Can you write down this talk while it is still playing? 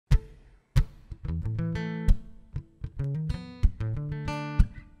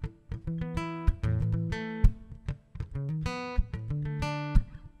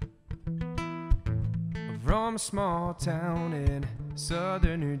from a small town in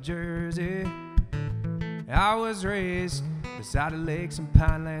southern New Jersey. I was raised beside the lakes and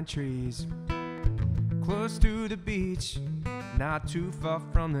pineland trees, close to the beach, not too far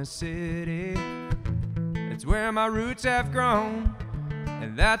from the city. It's where my roots have grown,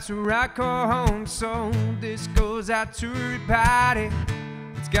 and that's where I call home. So this goes out to everybody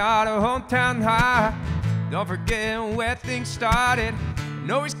that's got a hometown heart. Don't forget where things started,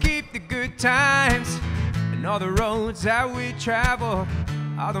 and always keep the good times. And all the roads that we traveled,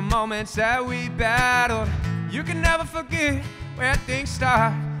 all the moments that we battled. You can never forget where things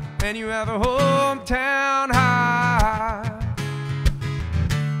start when you have a hometown heart.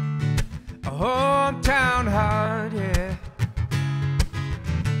 A hometown heart, yeah.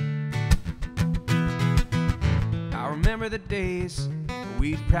 I remember the days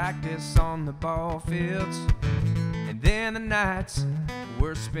we'd practice on the ball fields, and then the nights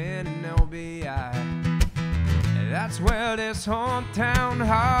we're spending LBI. And that's where this hometown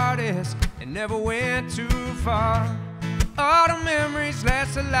heart is, and never went too far. All the memories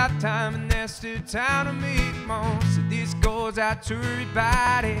last a lifetime, and there's still time to meet more. So this goes out to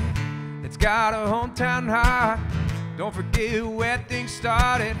everybody that's got a hometown heart. Don't forget where things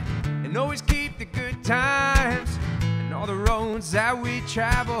started, and always keep the good times. And all the roads that we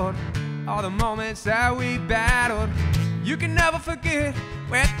traveled, all the moments that we battled. You can never forget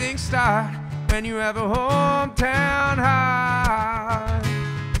where things start when you have a hometown heart.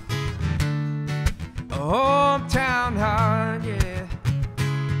 A hometown heart, yeah.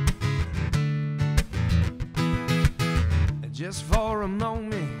 And just for a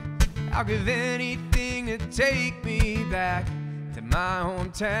moment, I'll give anything to take me back to my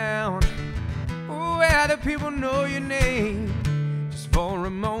hometown, where the people know your name. Just for a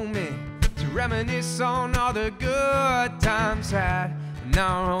moment, to reminisce on all the good times had in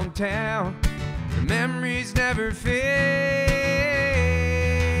our hometown. The memories never fade.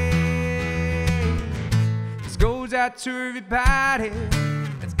 This goes out to everybody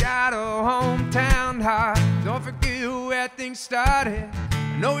that's got a hometown heart. Don't forget where things started,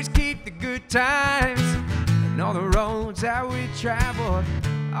 and always keep the good times. And all the roads that we traveled,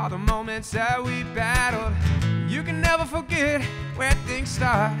 all the moments that we battled. You can never forget where things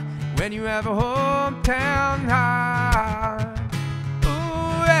start when you have a hometown heart.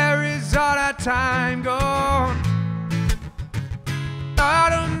 Ooh, where is all that time gone? All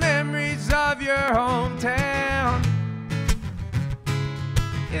the memories of your hometown.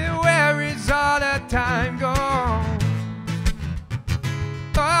 Yeah, where is all that time